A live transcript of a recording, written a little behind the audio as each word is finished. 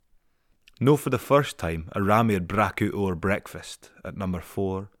No, for the first time, a Ramier brak out o'er breakfast at number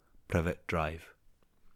 4 Privet Drive.